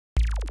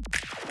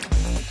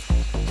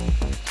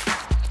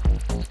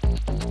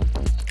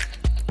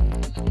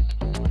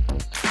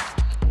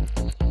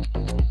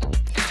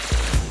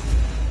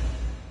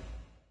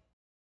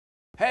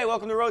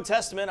welcome to Road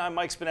Testament. I'm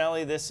Mike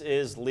Spinelli. This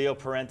is Leo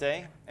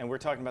Parente, and we're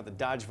talking about the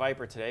Dodge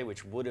Viper today,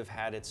 which would have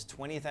had its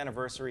 20th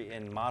anniversary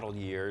in model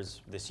years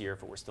this year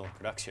if it were still in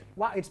production.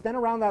 Wow, it's been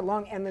around that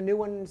long, and the new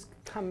one's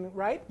come,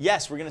 right?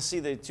 Yes, we're going to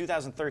see the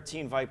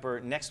 2013 Viper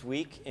next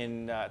week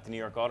at the New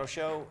York Auto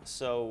Show.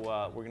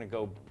 So we're going to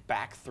go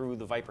back through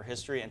the Viper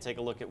history and take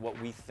a look at what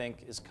we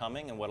think is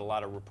coming and what a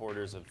lot of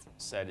reporters have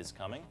said is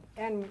coming.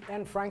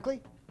 And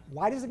frankly,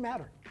 why does it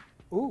matter?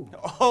 Ooh.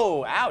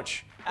 Oh,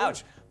 ouch,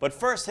 ouch. But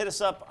first, hit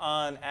us up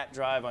on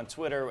 @Drive on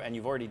Twitter, and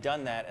you've already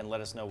done that, and let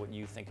us know what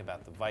you think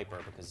about the Viper,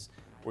 because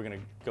we're going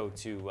to go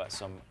to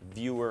some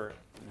viewer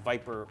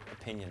Viper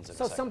opinions.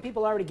 So some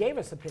people already gave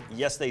us opinions.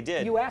 Yes, they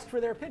did. You asked for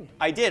their opinion.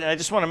 I did, and I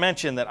just want to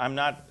mention that I'm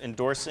not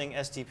endorsing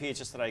STP. It's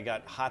just that I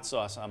got hot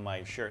sauce on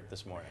my shirt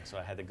this morning, so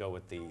I had to go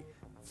with the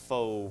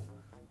faux,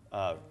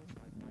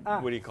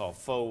 what do you call it?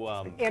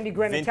 Faux Andy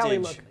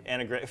Granatelli look.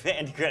 Andy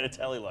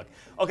Granatelli look.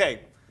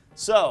 Okay.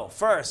 So,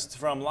 first,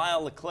 from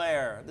Lyle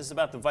Leclerc, this is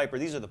about the Viper.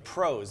 These are the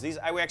pros. We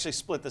actually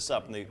split this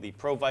up, the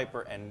Pro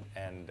Viper and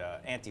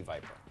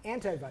Anti-Viper.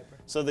 Anti-Viper.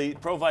 So the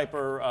Pro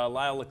Viper,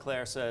 Lyle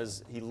Leclerc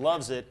says he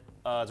loves it.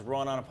 It's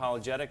raw and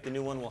unapologetic. The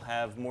new one will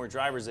have more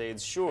driver's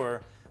aids,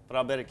 sure, but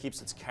I'll bet it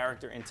keeps its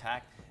character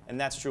intact. And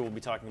that's true. We'll be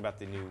talking about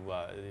the new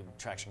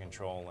traction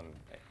control and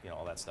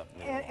all that stuff.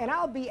 And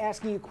I'll be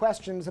asking you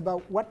questions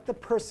about what the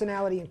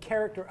personality and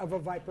character of a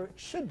Viper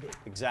should be.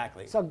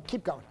 Exactly. So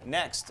keep going.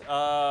 Next,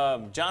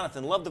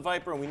 Jonathan, love the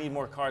Viper, and we need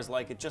more cars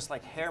like it, just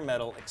like hair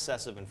metal,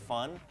 excessive and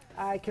fun.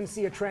 I can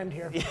see a trend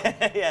here.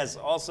 Yes.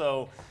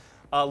 Also,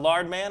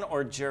 Lardman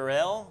or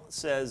Jarrell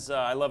says,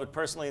 I love it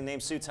personally. The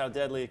name suits how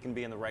deadly it can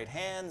be in the right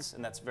hands,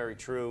 and that's very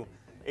true.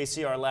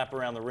 ACR lap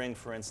around the ring,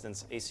 for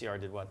instance. ACR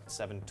did what,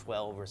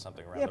 7:12 or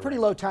something around the pretty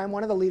ring. low time,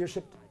 one of the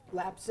leadership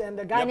laps. And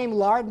a guy named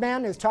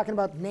Lardman is talking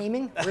about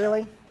naming,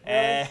 really?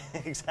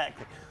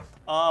 Exactly.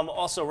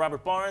 Also,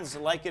 Robert Barnes,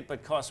 like it,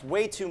 but costs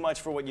way too much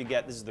for what you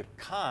get. This is the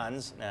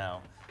cons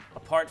now.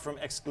 Apart from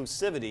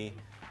exclusivity,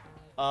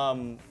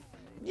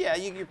 yeah,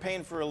 you're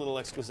paying for a little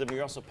exclusivity.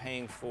 You're also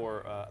paying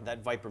for that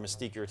Viper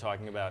Mystique you were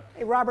talking about.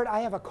 Hey, Robert, I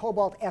have a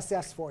Cobalt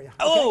SS for you. Okay?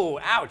 Oh,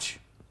 ouch.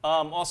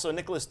 Also,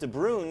 Nicholas De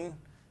Bruyn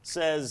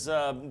says,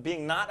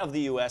 being not of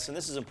the U.S., and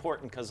this is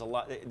important because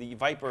the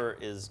Viper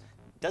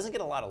doesn't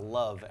get a lot of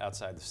love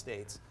outside the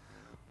States.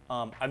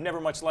 I've never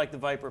much liked the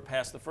Viper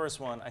past the first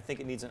one. I think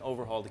it needs an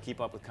overhaul to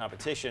keep up with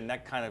competition.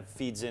 That kind of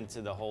feeds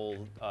into the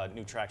whole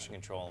new traction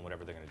control and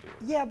whatever they're going to do.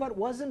 Yeah, but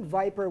wasn't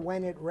Viper,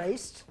 when it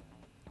raced,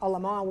 a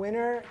Le Mans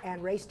winner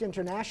and raced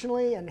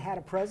internationally and had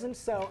a presence?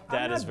 So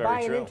I'm not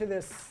buying into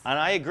this. And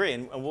I agree,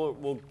 and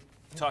we'll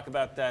talk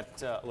about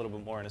that a little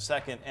bit more in a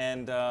second.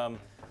 And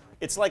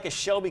it's like a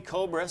Shelby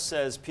Cobra,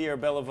 says Pierre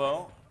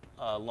Bellevaux,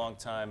 a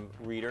longtime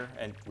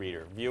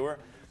viewer,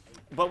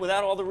 but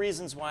without all the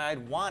reasons why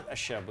I'd want a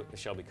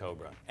Shelby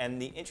Cobra.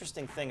 And the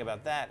interesting thing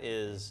about that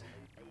is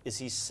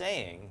he's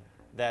saying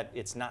that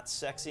it's not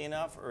sexy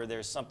enough, or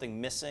there's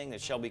something missing,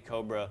 that Shelby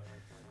Cobra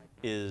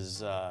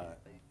has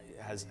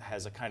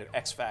a kind of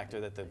X factor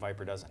that the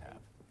Viper doesn't have.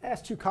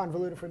 That's too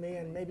convoluted for me,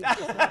 and maybe it's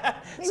just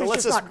not, so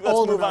let's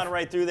move on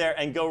right through there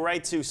and go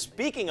right to,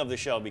 speaking of the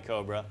Shelby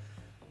Cobra,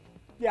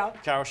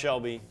 Carroll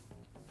Shelby,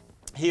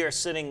 here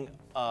sitting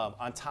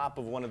on top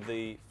of one of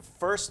the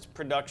first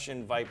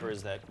production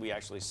Vipers that we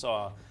actually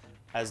saw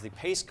as the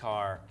pace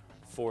car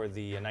for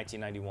the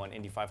 1991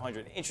 Indy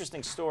 500.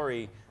 Interesting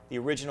story, the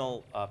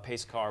original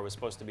pace car was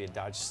supposed to be a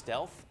Dodge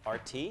Stealth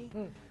RT,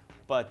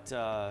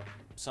 but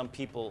some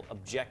people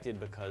objected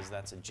because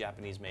that's a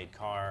Japanese-made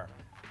car,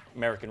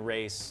 American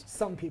race.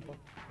 Some people.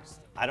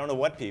 I don't know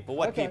what people.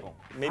 What people?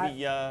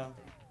 Maybe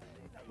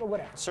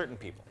whatever. Certain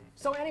people.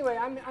 So anyway,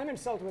 I'm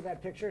insulted with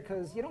that picture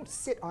because you don't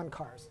sit on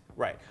cars.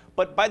 Right.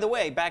 But by the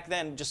way, back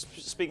then, just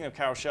speaking of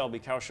Carroll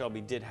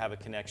Shelby did have a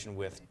connection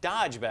with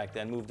Dodge back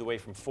then, moved away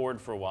from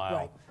Ford for a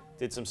while,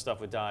 did some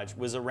stuff with Dodge,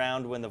 was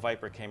around when the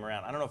Viper came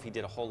around. I don't know if he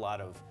did a whole lot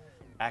of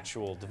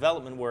actual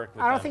development work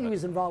with I don't think he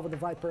was involved with the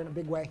Viper in a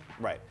big way.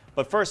 Right.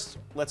 But first,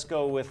 let's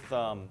go with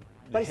the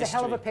But he's history.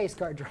 a hell of a pace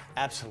car driver.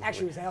 Absolutely.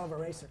 Actually, he's a hell of a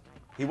racer.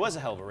 He was a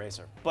hell of a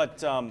racer.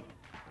 But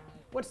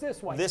what's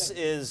this one? This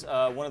is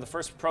one of the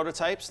first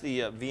prototypes, the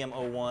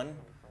VM01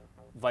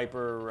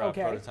 Viper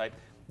prototype.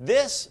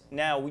 This,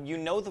 now, you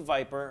know the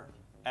Viper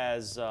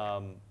as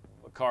a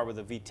car with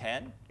a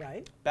V10.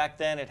 Right. Back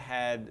then, it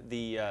had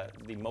the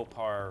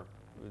Mopar,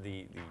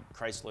 the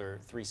Chrysler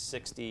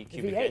 360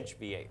 cubic inch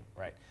V8.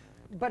 Right.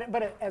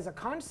 But as a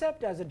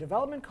concept, as a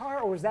development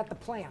car, or was that the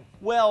plan?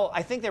 Well,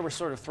 I think they were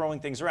sort of throwing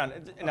things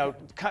around. Now,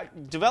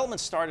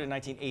 development started in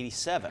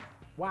 1987.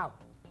 Wow.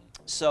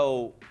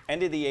 So,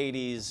 end of the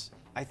 80s,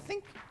 I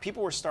think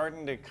people were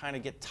starting to kind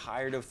of get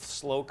tired of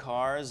slow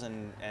cars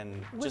and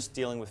just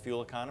dealing with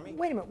fuel economy.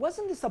 Wait a minute,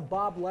 wasn't this a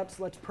Bob Lutz,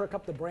 let's perk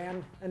up the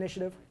brand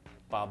initiative?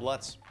 Bob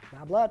Lutz.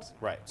 Bob Lutz.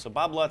 Right. So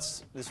Bob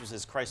Lutz, this was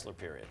his Chrysler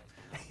period.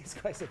 His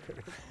Chrysler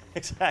period.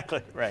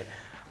 Exactly. Right.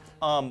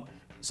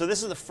 So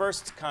this is the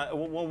first,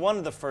 one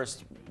of the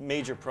first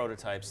major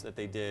prototypes that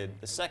they did.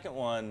 The second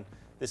one,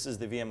 this is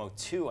the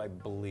VMO2, I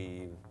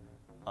believe.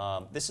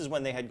 This is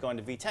when they had gone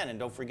to V10, and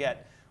don't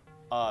forget,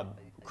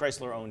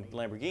 Chrysler owned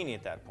Lamborghini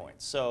at that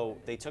point. So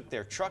they took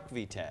their truck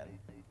V10,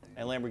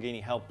 and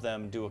Lamborghini helped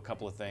them do a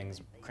couple of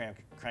things,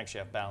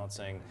 crankshaft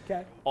balancing.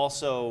 Okay.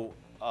 Also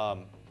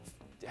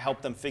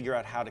helped them figure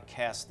out how to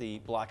cast the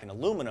block in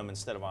aluminum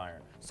instead of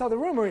iron. So the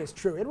rumor is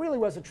true. It really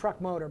was a truck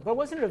motor, but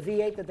wasn't it a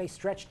V8 that they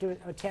stretched to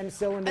a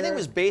 10-cylinder? I think it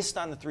was based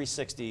on the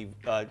 360,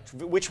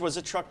 which was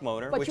a truck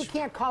motor. But you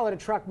can't call it a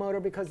truck motor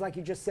because, like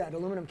you just said,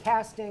 aluminum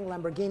casting,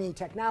 Lamborghini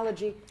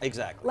technology.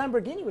 Exactly.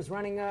 Lamborghini was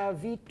running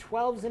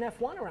V12s in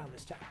F1 around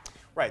this time.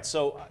 Right,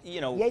 so, you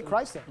know, Yay,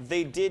 Chrysler.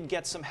 They did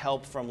get some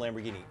help from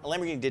Lamborghini.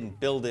 Lamborghini didn't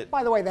build it.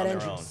 By the way, that on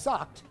engine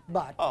sucked,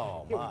 but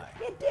oh my,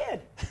 it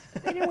did.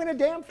 They didn't win a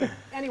damn thing.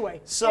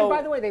 Anyway, so, and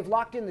by the way, they've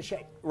locked in the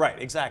shape. Right,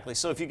 exactly.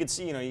 So if you could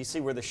see, you know, you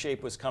see where the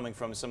shape was coming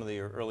from, some of the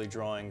early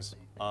drawings.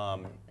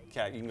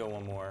 Kat, you can go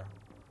one more.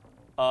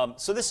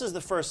 So this is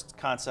the first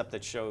concept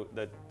that showed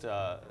that.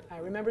 I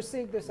remember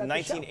seeing this at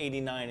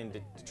 1989 in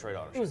Detroit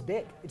Auto Show. It was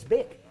big. It's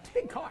big. It's a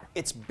big car.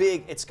 It's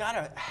big. It's got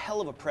a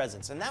hell of a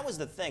presence, and that was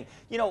the thing.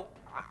 You know,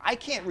 I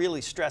can't really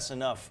stress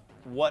enough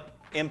what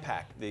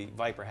impact the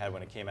Viper had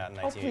when it came out in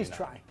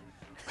 1989.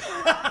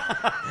 Oh,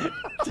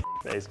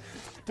 please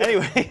try.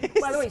 Anyway.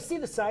 By the way, see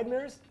the side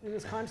mirrors in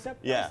this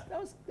concept? Yeah. That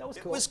was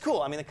cool. It was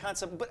cool. I mean, the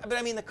concept, but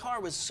I mean, the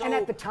car was so. And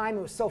at the time,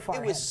 it was so far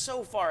ahead. It was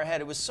so far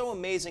ahead. It was so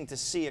amazing to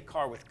see a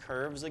car with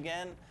curves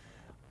again.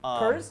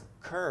 Curves?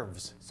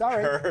 Curves.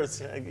 Sorry.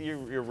 Curves.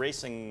 You're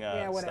racing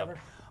yeah, whatever.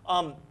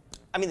 Stuff.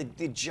 I mean,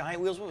 the giant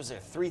wheels, what was there,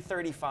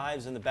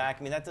 335s in the back?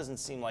 I mean, that doesn't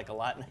seem like a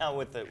lot now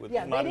with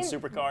modern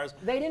supercars.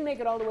 They didn't make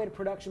it all the way to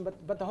production,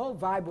 but the whole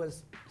vibe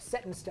was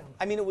set in stone.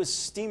 I mean, it was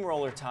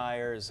steamroller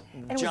tires,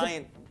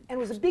 giant. And it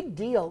was a big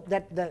deal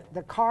that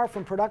the car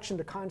from production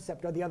to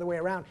concept, or the other way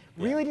around,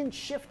 really didn't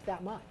shift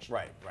that much.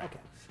 Right, right. Okay.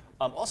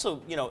 Also,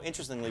 you know,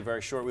 interestingly,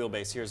 very short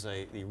wheelbase. Here's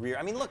the rear.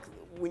 I mean, look,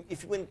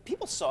 when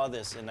people saw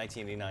this in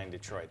 1989 in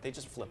Detroit, they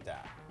just flipped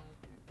out.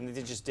 And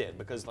they just did,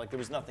 because like there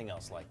was nothing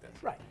else like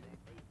this. Right.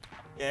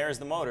 There's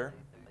the motor.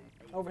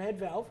 Overhead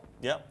valve.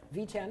 Yep.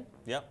 V10.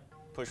 Yep.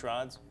 Push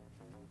rods.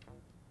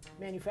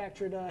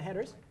 Manufactured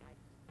headers.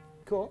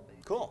 Cool.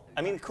 Cool.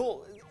 I mean,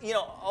 cool. You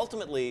know,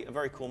 ultimately, a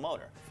very cool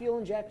motor. Fuel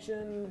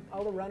injection,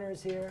 all the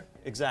runners here.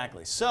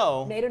 Exactly.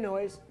 So. Made a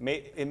noise.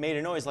 It made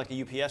a noise like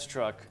a UPS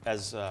truck,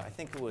 as I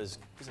think it was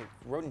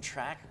Road and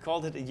Track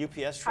called it a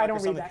UPS truck. I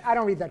don't read that. I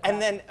don't read that.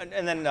 And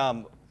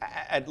then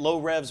at low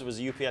revs it was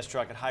a UPS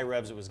truck. At high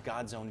revs it was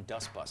God's own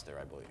Dustbuster,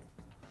 I believe.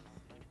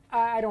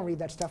 I don't read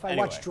that stuff. I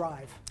Anyway. watch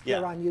Drive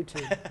here on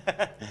YouTube.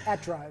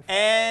 At Drive.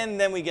 And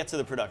then we get to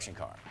the production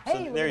car.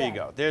 Hey, so there you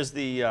go. There's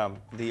the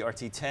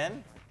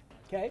RT10.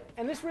 Okay,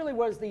 and this really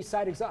was the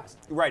side exhaust.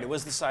 Right, it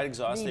was the side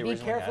exhaust. Be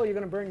careful, you're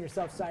going to burn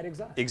yourself side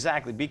exhaust.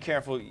 Exactly, be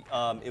careful.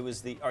 It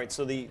was all right,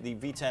 so the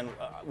V10,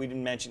 we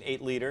didn't mention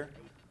 8-liter.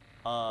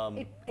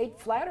 8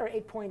 flat or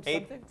 8 point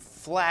something? 8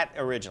 flat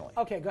originally.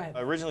 Okay, go ahead.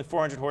 Originally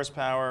 400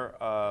 horsepower,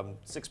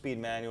 6-speed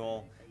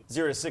manual,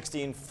 0 to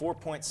 16,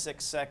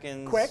 4.6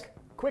 seconds.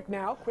 Quick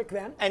now, quick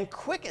then. And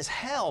quick as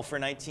hell for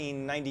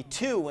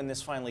 1992 when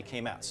this finally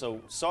came out.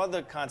 So saw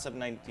the concept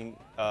in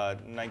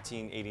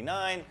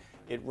 1989.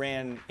 It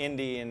ran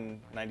Indy in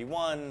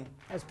 91.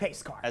 As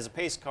pace car. As a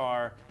pace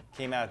car,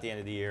 came out at the end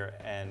of the year,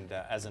 and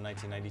as a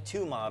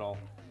 1992 model,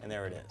 and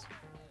there it is.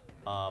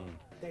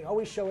 They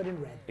always show it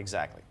in red.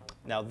 Exactly.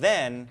 Now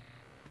then,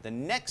 the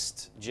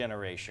next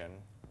generation.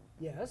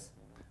 Yes.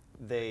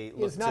 They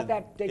it's not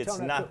that Daytona It's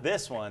not coupe.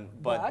 this one,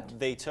 but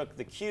they took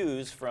the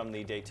cues from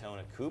the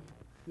Daytona coupe.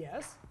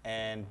 Yes.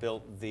 And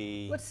built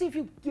the. Let's see if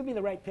you give me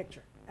the right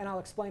picture, and I'll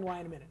explain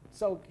why in a minute.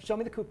 So show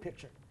me the coupe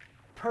picture.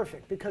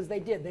 Perfect, because they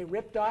did. They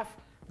ripped off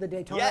the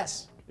Daytona.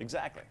 Yes,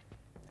 exactly.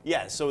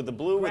 Yeah, so the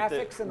blue with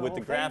the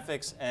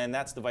graphics, and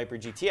that's the Viper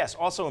GTS.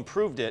 Also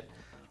improved it.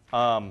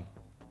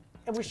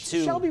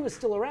 Shelby was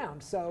still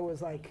around, so it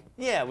was like.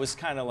 Yeah, it was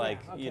kind of like,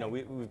 you know,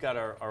 we've got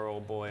our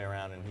old boy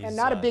around, and he's. And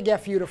not a big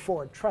FU to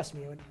Ford, trust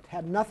me. It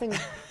had nothing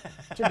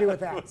to do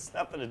with that. It's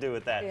nothing to do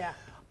with that. Yeah.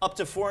 Up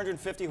to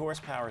 450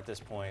 horsepower at this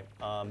point.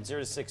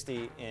 0 to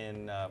 60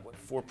 in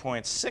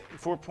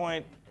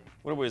 4.6,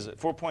 what was it?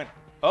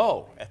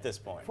 4.0 at this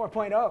point.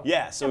 4.0.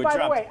 Yeah, so and it dropped.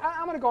 By the way,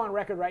 I'm going to go on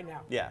record right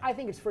now. Yeah. I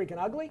think it's freaking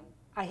ugly.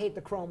 I hate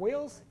the chrome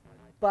wheels,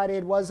 but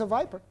it was a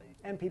Viper,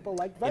 and people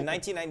liked Viper. In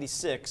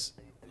 1996,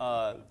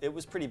 it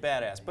was pretty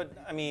badass, but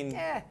I mean.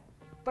 Yeah.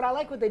 But I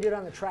like what they did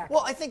on the track.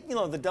 Well, I think, you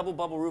know, the double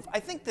bubble roof, I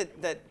think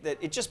that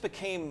it just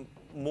became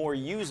more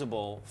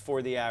usable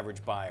for the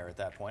average buyer at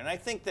that point. And I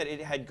think that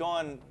it had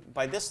gone,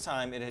 by this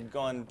time, it had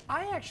gone.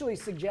 I actually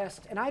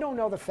suggest, and I don't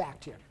know the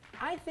fact here,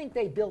 I think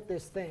they built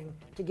this thing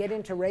to get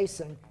into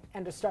racing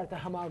and to start the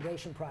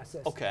homologation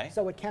process. Okay.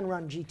 So it can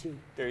run GT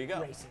there you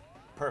go. racing.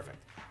 Perfect.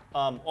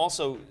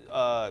 Also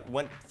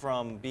went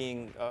from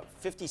being a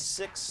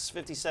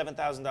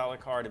 $57,000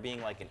 car to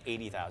being like an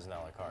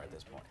 $80,000 car at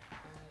this point.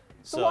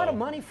 It's a lot of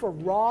money for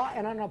raw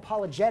and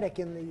unapologetic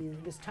in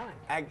this time.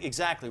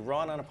 Exactly,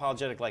 raw and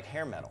unapologetic like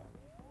hair metal.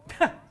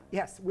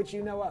 Yes, which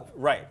you know of.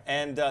 Right,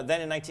 and then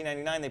in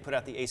 1999 they put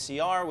out the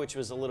ACR, which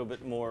was a little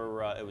bit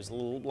more, it was a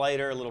little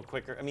lighter, a little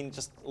quicker, I mean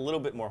just a little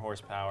bit more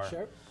horsepower.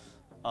 Sure.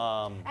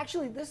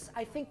 Actually, this,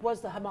 I think,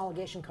 was the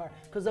homologation car,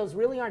 because those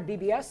really aren't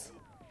BBS,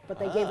 but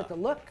they gave it the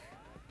look.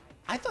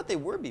 I thought they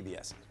were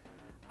BBS.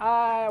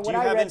 Do you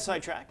have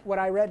inside track? What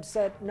I read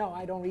said, no,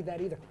 I don't read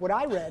that either. What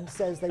I read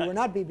says they were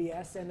not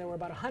BBS, and there were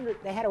about 100.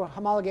 They had to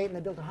homologate, and they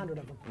built 100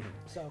 of them.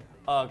 So.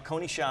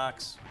 Coney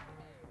shocks,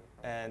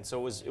 and so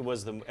it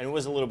was a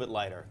little bit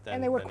lighter than.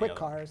 And they were quick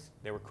cars.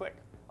 They were quick.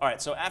 All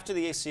right, so after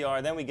the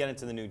ACR, then we get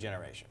into the new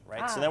generation,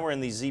 right? So then we're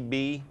in the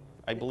ZB,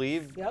 I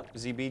believe. Yep.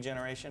 ZB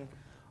generation.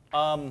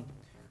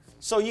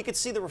 So you could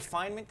see the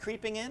refinement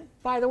creeping in.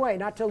 By the way,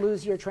 not to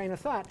lose your train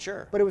of thought.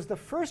 Sure. But it was the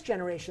first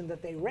generation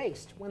that they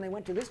raced. When they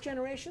went to this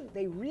generation,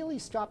 they really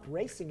stopped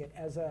racing it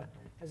as a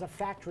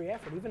factory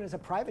effort, even as a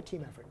private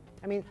team effort.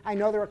 I mean, I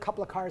know there were a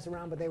couple of cars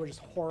around, but they were just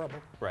horrible.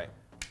 Right.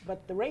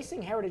 But the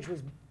racing heritage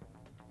was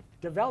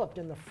developed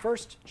in the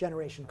first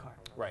generation car.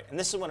 Right, and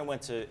this is when it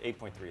went to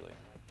 8.3 liter.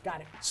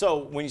 Got it.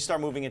 So when you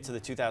start moving into the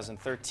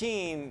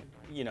 2013,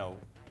 you know,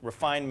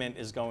 refinement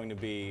is going to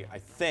be, I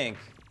think,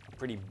 a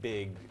pretty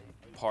big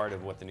part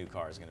of what the new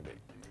car is going to be.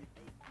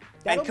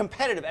 And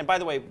competitive. And by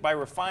the way, by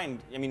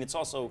refined, I mean it's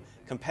also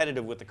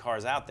competitive with the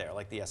cars out there,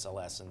 like the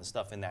SLS and the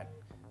stuff in that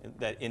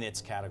in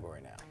its category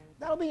now.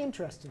 That'll be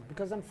interesting,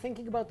 because I'm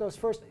thinking about those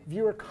first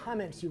viewer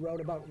comments you wrote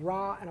about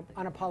raw and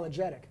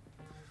unapologetic.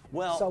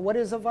 Well, so what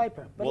is a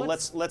Viper? But well,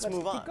 let's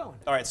move on. Keep going.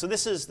 All right, so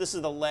this is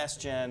the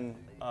last gen.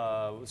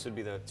 This would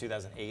be the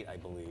 2008, I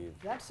believe.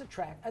 That's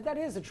attractive. That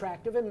is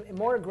attractive and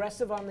more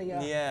aggressive on the.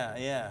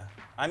 Yeah.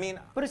 I mean.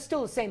 But it's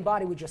still the same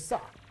body we just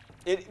saw.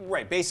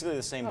 Right, basically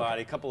the same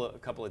body. A couple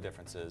of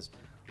differences.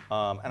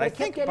 And I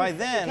think by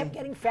then it kept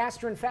getting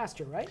faster and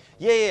faster, right?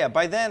 Yeah.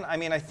 By then, I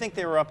mean, I think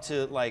they were up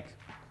to like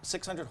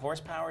 600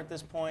 horsepower at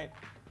this point.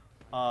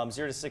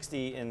 0 to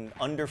 60 in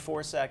under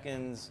 4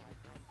 seconds.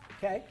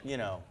 Okay. You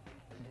know.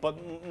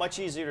 But much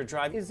easier to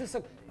drive. Is this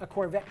a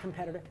Corvette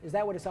competitor? Is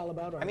that what it's all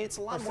about? I mean, it's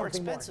a lot more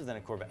expensive than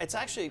a Corvette. It's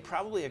actually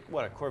probably a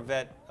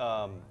Corvette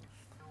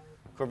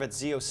Corvette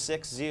Z06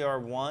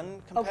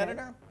 ZR1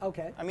 competitor.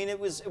 Okay. I mean, it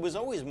was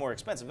always more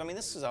expensive. I mean,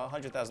 this is a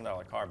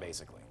 $100,000 car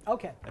basically.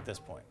 Okay. At this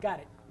point. Got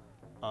it.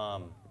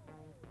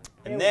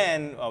 And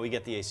then we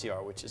get the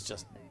ACR, which is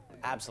just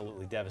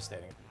absolutely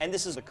devastating. And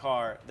this is the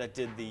car that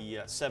did the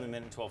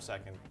 7-minute and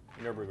 12-second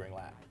Nürburgring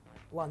lap.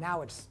 Well,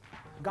 now it's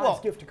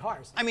God's gift to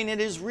cars. I mean, it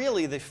is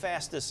really the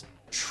fastest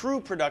true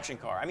production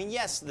car. I mean,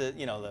 yes, the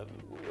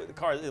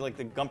car like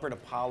the Gumpert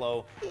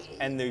Apollo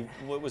and the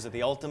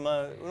the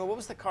Ultima. What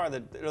was the car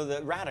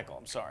the Radical?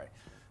 I'm sorry,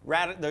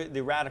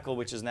 the Radical,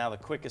 which is now the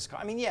quickest car.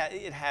 I mean, yeah,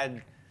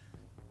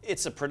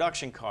 it's a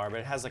production car, but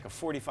it has like a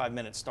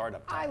 45-minute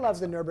startup time. I love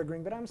the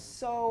Nürburgring, but I'm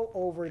so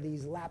over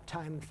these lap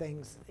time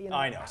things. You know,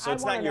 I know. So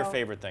it's not your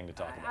favorite thing to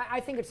talk about. I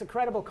think it's a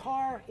credible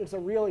car. It's a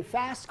really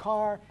fast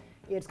car.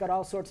 It's got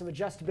all sorts of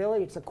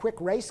adjustability. It's a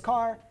quick race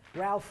car.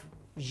 Ralph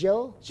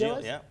Gilles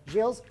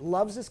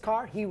loves this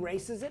car. He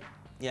races it.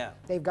 Yeah.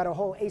 They've got a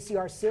whole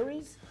ACR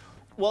series.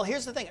 Well,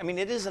 here's the thing. I mean,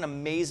 it is an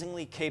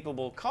amazingly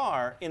capable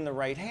car in the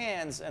right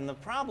hands, and the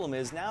problem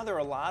is now there are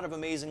a lot of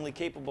amazingly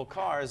capable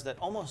cars that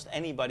almost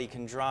anybody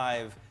can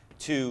drive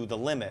to the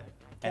limit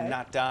and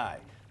not die,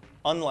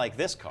 unlike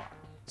this car.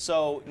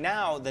 So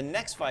now the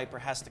next Viper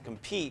has to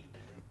compete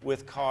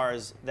with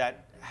cars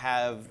that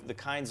have the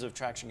kinds of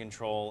traction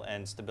control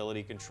and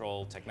stability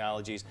control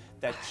technologies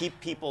that keep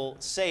people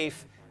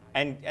safe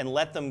and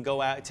let them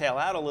go out, tail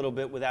out a little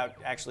bit without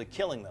actually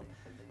killing them.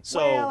 So,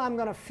 well, I'm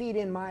going to feed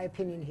in my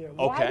opinion here.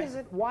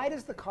 Okay. Why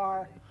does the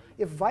car,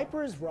 if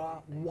Viper is raw,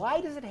 why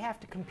does it have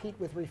to compete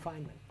with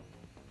refinement?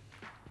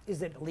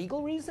 Is it a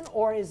legal reason,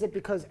 or is it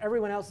because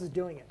everyone else is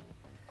doing it?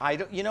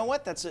 You know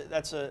what? That's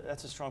a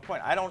strong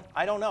point. I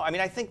don't know. I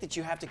mean, I think that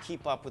you have to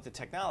keep up with the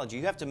technology.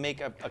 You have to make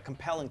a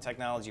compelling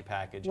technology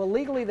package. Well,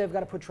 legally, they've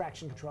got to put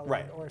traction control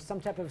in, or some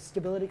type of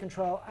stability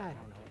control. I don't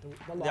know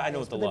what the law is. I know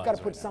what the law is. They've got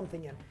to put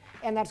something in.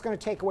 And that's going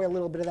to take away a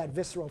little bit of that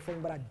visceral thing,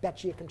 but I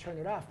bet you can turn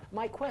it off.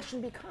 My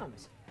question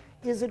becomes,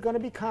 is it going to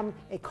become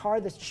a car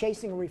that's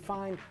chasing a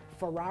refined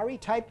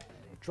Ferrari-type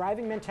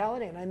driving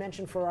mentality? And I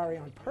mentioned Ferrari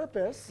on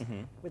purpose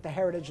with the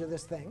heritage of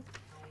this thing.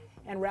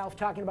 And Ralph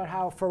talking about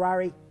how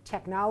Ferrari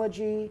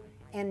technology,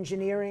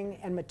 engineering,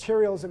 and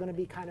materials are going to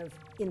be kind of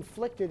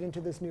inflicted into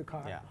this new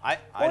car. Yeah, I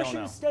don't know. Or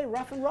should it stay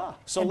rough and raw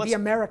and be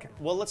American?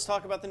 Well, let's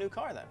talk about the new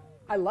car then.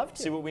 I love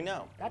to. See what we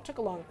know. That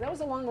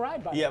was a long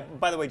ride, by the way. Yeah,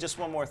 by the way, just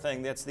one more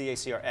thing. That's the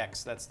ACR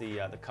X. That's the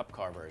Cup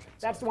car version.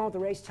 That's the one with the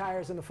race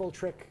tires and the full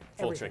trick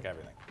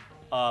everything.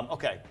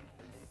 Okay,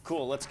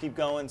 cool. Let's keep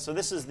going. So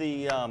this is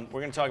the, we're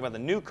going to talk about the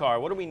new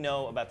car. What do we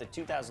know about the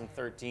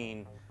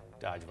 2013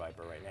 Dodge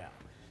Viper right now?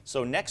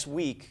 So next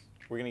week,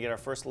 we're going to get our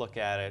first look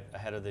at it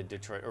ahead of the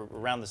Detroit, or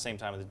around the same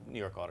time of the New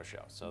York Auto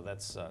Show. So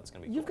that's it's going to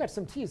be cool. You've got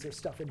some teaser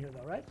stuff in here,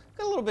 though, right?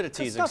 Got a little bit of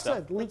teasing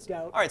stuff. Leaked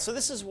out. All right, so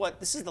this is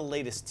the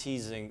latest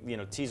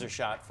teaser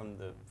shot from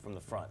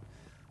the front.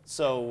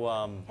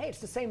 So hey, it's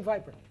the same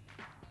Viper.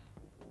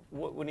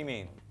 What do you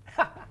mean?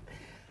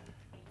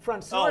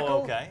 Front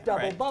snorkel,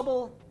 double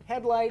bubble,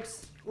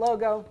 headlights,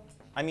 logo.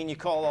 I mean, you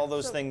call all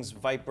those things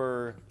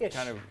Viper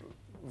kind of.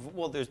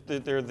 Well, they're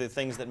the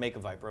things that make a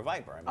Viper a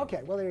Viper. I mean,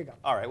 okay, well there you go.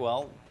 All right,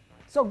 well.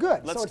 So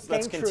good.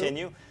 Let's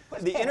continue.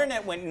 The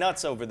internet went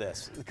nuts over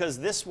this because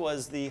this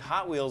was the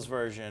Hot Wheels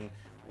version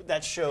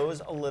that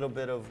shows a little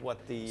bit of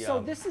what the...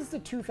 So this is the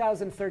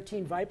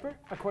 2013 Viper,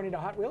 according to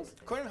Hot Wheels?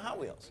 According to Hot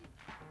Wheels.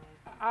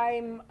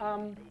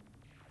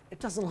 It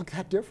doesn't look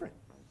that different.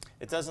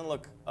 It doesn't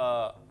look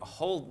a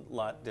whole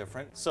lot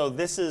different. So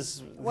this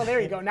is... Well, there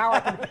you go. Now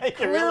I can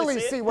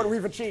clearly see what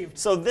we've achieved.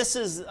 So this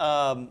is...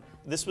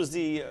 this was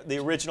the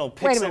original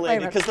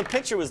pixelated, because the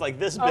picture was like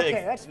this big.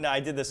 Okay, no, I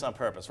did this on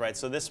purpose, right?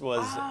 So this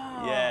was,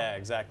 yeah,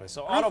 exactly.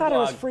 So I thought it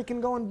was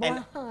freaking going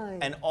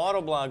behind. An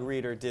Autoblog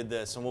reader did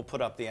this, and we'll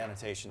put up the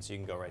annotation so you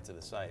can go right to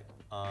the site.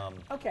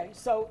 Okay,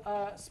 so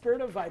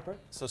Spirit of Viper.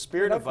 So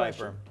Spirit of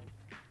Viper.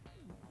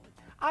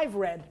 I've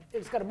read,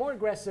 it's got a more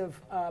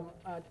aggressive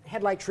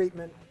headlight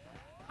treatment.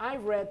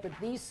 I've read that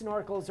these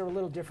snorkels are a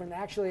little different.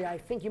 Actually, I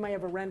think you may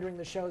have a rendering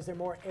that shows they're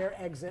more air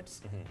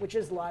exits, which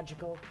is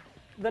logical.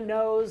 The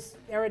nose,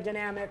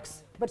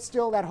 aerodynamics, but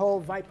still that whole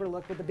Viper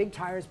look with the big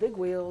tires, big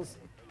wheels,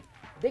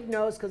 big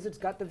nose because it's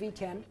got the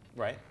V10.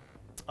 Right.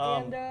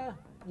 And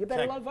you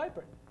better love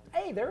Viper.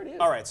 Hey, there it is.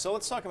 All right, so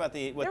let's talk about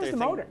the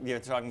motor. You're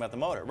talking about the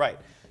motor, right?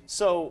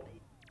 So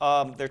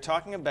they're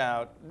talking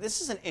about, this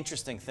is an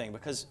interesting thing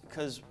because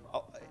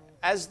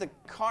as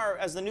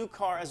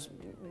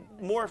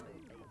more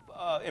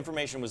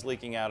information was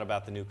leaking out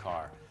about the new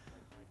car,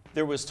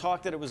 there was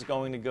talk that it was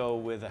going to go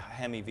with a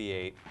Hemi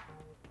V8.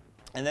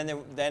 And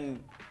then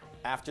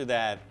after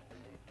that,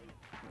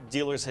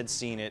 dealers had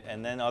seen it,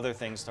 and then other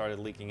things started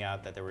leaking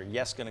out that they were,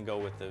 yes, going to go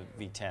with the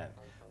V10,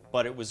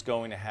 but it was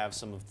going to have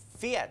some of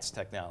Fiat's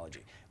technology.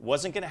 It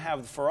wasn't going to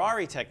have the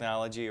Ferrari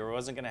technology, or it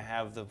wasn't going to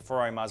have the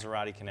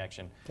Ferrari-Maserati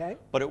connection,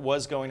 but it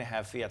was going to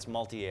have Fiat's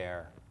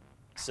multi-air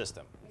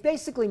system.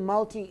 Basically,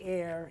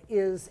 multi-air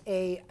is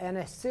an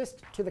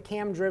assist to the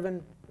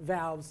cam-driven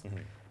valves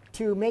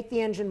to make the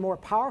engine more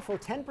powerful,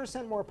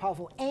 10% more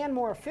powerful, and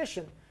more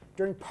efficient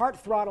during part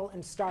throttle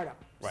and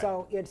startup. Right.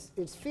 So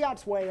it's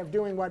Fiat's way of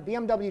doing what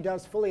BMW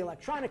does fully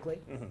electronically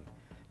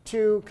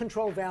to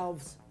control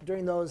valves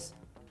during those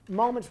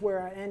moments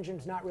where an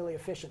engine's not really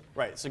efficient.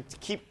 Right, so to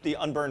keep the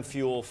unburned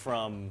fuel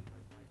from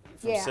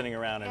sitting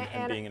around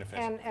and being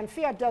inefficient. And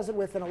Fiat does it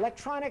with an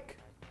electric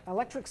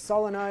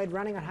solenoid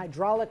running on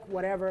hydraulic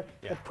whatever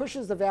that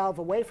pushes the valve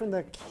away from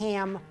the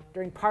cam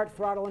during part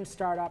throttle and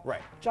startup.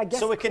 Right. Which I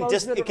guess so it can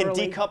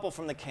early. decouple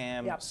from the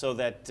cam so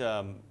that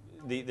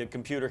the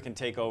computer can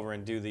take over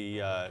and do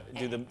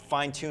the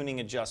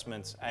fine-tuning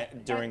adjustments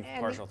during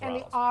partial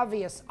throttles. And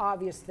the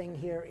obvious thing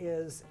here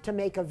is to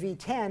make a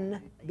V10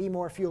 be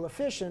more fuel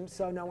efficient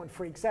so no one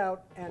freaks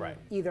out and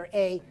either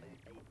A,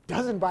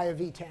 doesn't buy a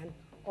V10,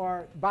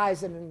 or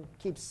buys it and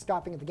keeps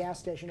stopping at the gas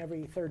station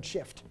every third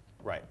shift.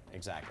 Right,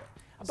 exactly.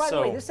 By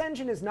the way, this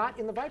engine is not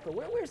in the Viper.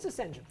 Where's this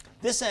engine?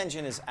 This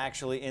engine is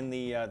actually in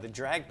the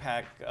drag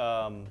pack,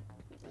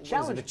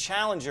 the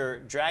Challenger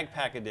drag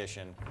pack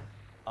edition.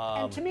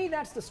 And to me,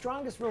 that's the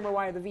strongest rumor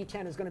why the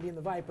V10 is going to be in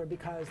the Viper,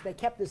 because they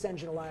kept this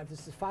engine alive.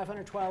 This is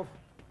 512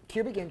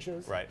 cubic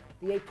inches. Right.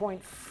 The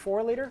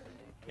 8.4 liter.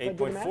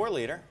 8.4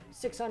 liter.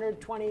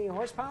 620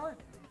 horsepower.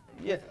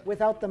 Yeah.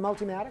 Without the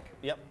Multimatic.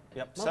 Yep.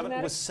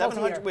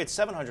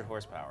 700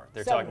 horsepower.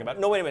 They're talking about.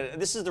 No, wait a minute.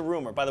 This is the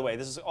rumor. By the way,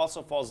 this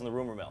also falls in the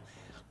rumor mill.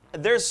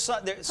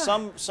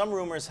 Some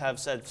rumors have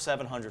said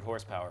 700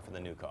 horsepower for the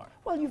new car.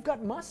 Well, you've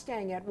got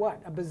Mustang at what?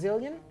 A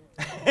bazillion?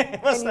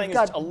 Mustang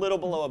is a little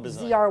below a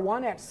bazillion.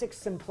 ZR1 at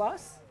 6 and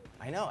plus.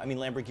 I know. I mean,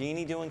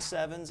 Lamborghini doing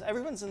 7s.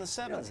 Everyone's in the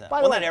 7s now.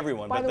 Well, not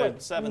everyone, but the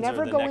 7s are the next 6s.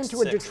 Never go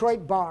into a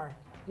Detroit bar.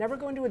 Never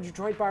go into a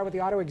Detroit bar with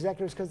the auto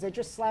executives because they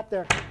just slap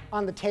their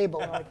on the table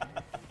like,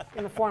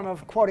 in the form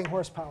of quoting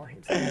horsepower.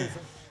 It's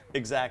amazing.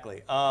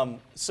 Exactly.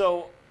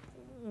 So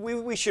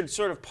we should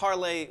sort of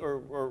parlay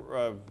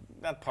or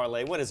not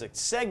parlay. What is it?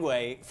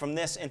 Segue from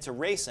this into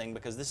racing,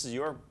 because this is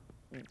your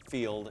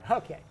field.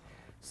 Okay.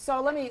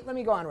 So let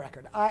me go on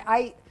record.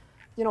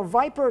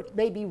 Viper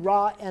may be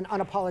raw and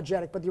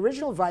unapologetic, but the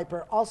original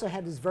Viper also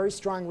had this very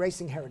strong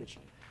racing heritage.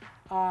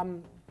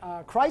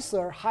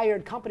 Chrysler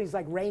hired companies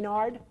like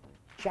Reynard,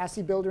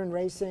 chassis builder and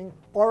racing,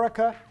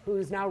 Orica,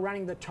 who's now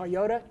running the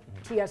Toyota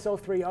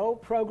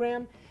TS030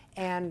 program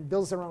and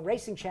builds their own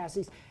racing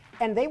chassis,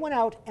 and they went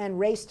out and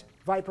raced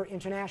Viper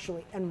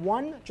internationally and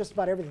won just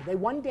about everything. They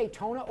won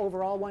Daytona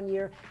overall one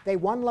year, they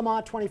won Le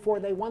Mans 24,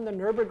 they won the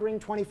Nürburgring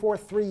 24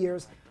 3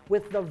 years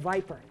with the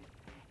Viper.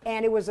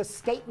 And it was a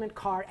statement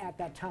car at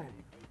that time.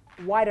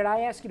 Why did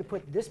I ask you to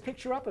put this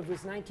picture up of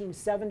this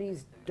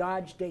 1970s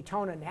Dodge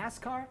Daytona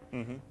NASCAR?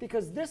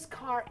 Because this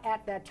car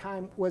at that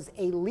time was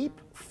a leap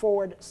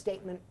forward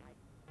statement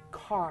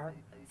car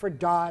for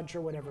Dodge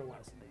or whatever it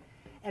was.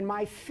 And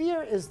my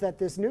fear is that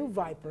this new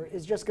Viper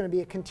is just going to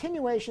be a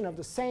continuation of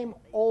the same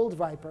old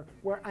Viper,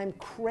 where I'm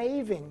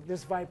craving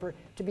this Viper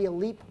to be a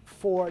leap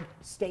forward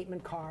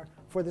statement car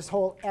for this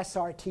whole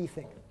SRT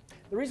thing.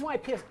 The reason why I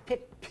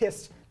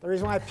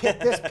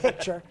picked this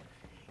picture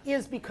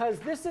is because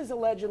this is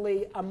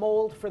allegedly a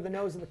mold for the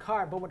nose of the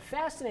car. But what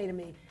fascinated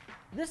me,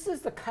 this is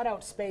the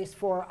cutout space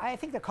for, I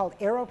think they're called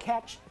aero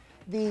catch,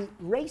 the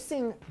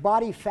racing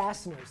body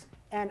fasteners.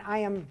 And I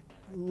am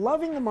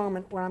loving the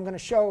moment where I'm going to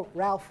show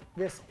Ralph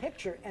this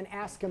picture and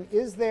ask him,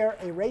 is there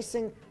a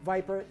racing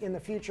Viper in the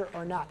future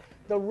or not?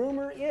 The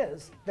rumor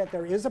is that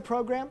there is a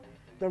program.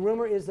 The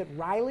rumor is that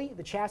Riley,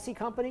 the chassis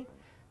company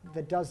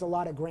that does a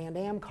lot of Grand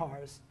Am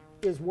cars,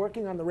 is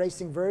working on the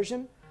racing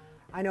version.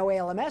 I know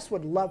ALMS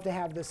would love to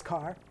have this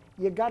car.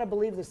 You've got to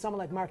believe that someone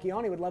like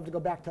Marchione would love to go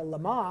back to Le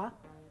Mans,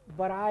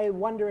 but I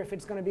wonder if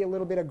it's going to be a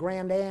little bit of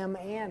Grand Am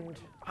and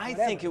whatever. I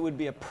think it would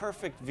be a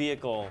perfect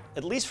vehicle,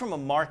 at least from a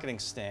marketing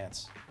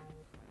stance,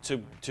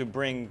 to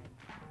bring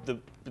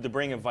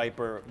a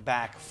Viper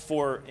back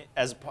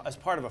as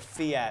part of a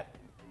Fiat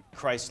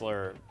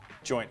Chrysler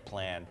joint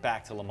plan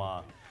back to Le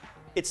Mans.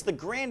 It's the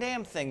Grand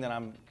Am thing that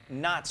I'm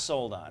not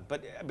sold on,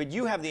 but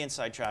you have the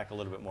inside track a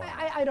little bit more.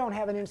 I don't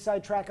have an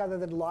inside track other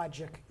than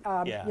logic.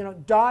 Yeah. You know,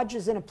 Dodge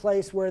is in a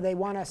place where they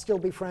want to still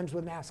be friends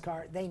with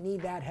NASCAR. They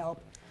need that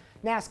help.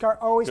 NASCAR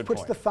always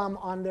puts the thumb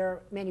on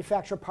their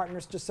manufacturer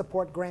partners to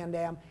support Grand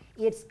Am.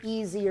 It's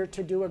easier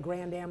to do a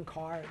Grand Am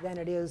car than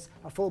it is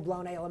a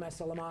full-blown ALMS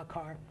Le Mans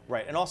car.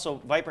 Right, and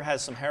also Viper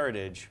has some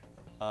heritage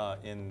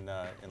in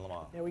Le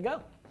Mans. There we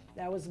go.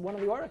 That was one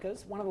of the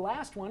Oricas, one of the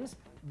last ones,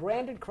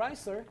 branded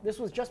Chrysler. This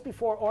was just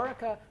before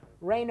Orica,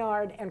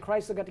 Reynard, and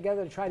Chrysler got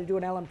together to try to do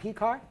an LMP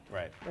car.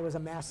 Right. It was a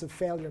massive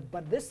failure,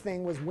 but this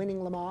thing was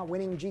winning Le Mans,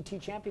 winning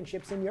GT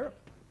championships in Europe.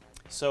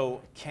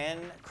 So can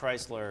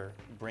Chrysler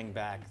bring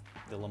back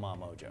the Le Mans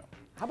mojo?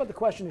 How about the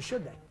question is,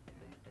 should they?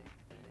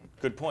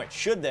 Good point.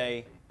 Should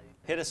they?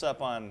 Hit us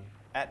up on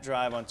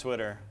 @Drive on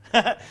Twitter.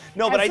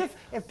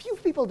 If few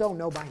people don't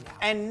know by now.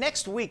 And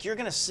next week you're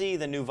going to see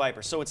the new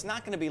Viper, so it's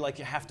not going to be like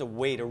you have to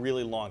wait a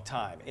really long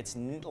time. It's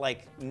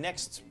like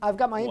next. I've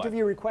got my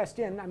interview request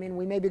in. I mean,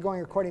 we may be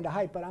going according to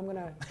hype, but I'm going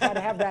to try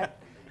to have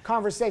that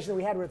conversation that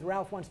we had with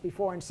Ralph once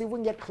before and see if we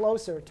can get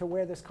closer to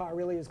where this car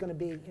really is going to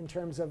be in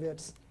terms of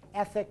its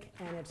ethic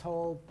and its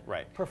whole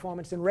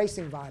performance and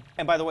racing vibe.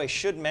 And by the way,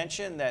 should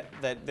mention that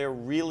they're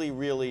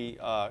really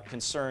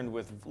concerned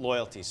with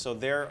loyalty. So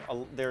they're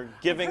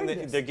giving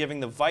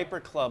the Viper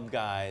Club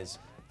guys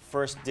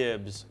first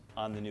dibs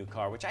on the new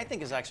car, which I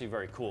think is actually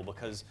very cool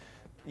because,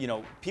 you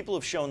know, people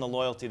have shown the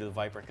loyalty to the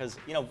Viper because,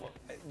 you know,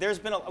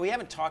 we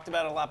haven't talked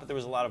about it a lot, but there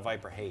was a lot of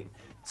Viper hate,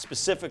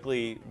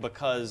 specifically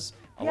because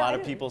a lot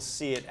of people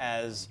see it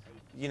as,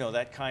 you know,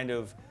 that kind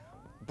of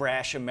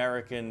brash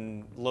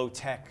American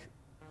low-tech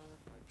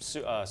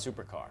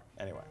supercar.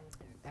 Anyway.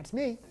 That's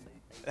me.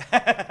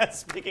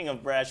 Speaking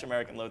of brash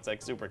American low-tech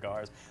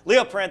supercars,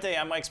 Leo Parente,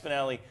 I'm Mike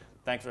Spinelli.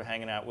 Thanks for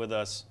hanging out with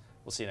us.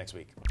 We'll see you next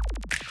week.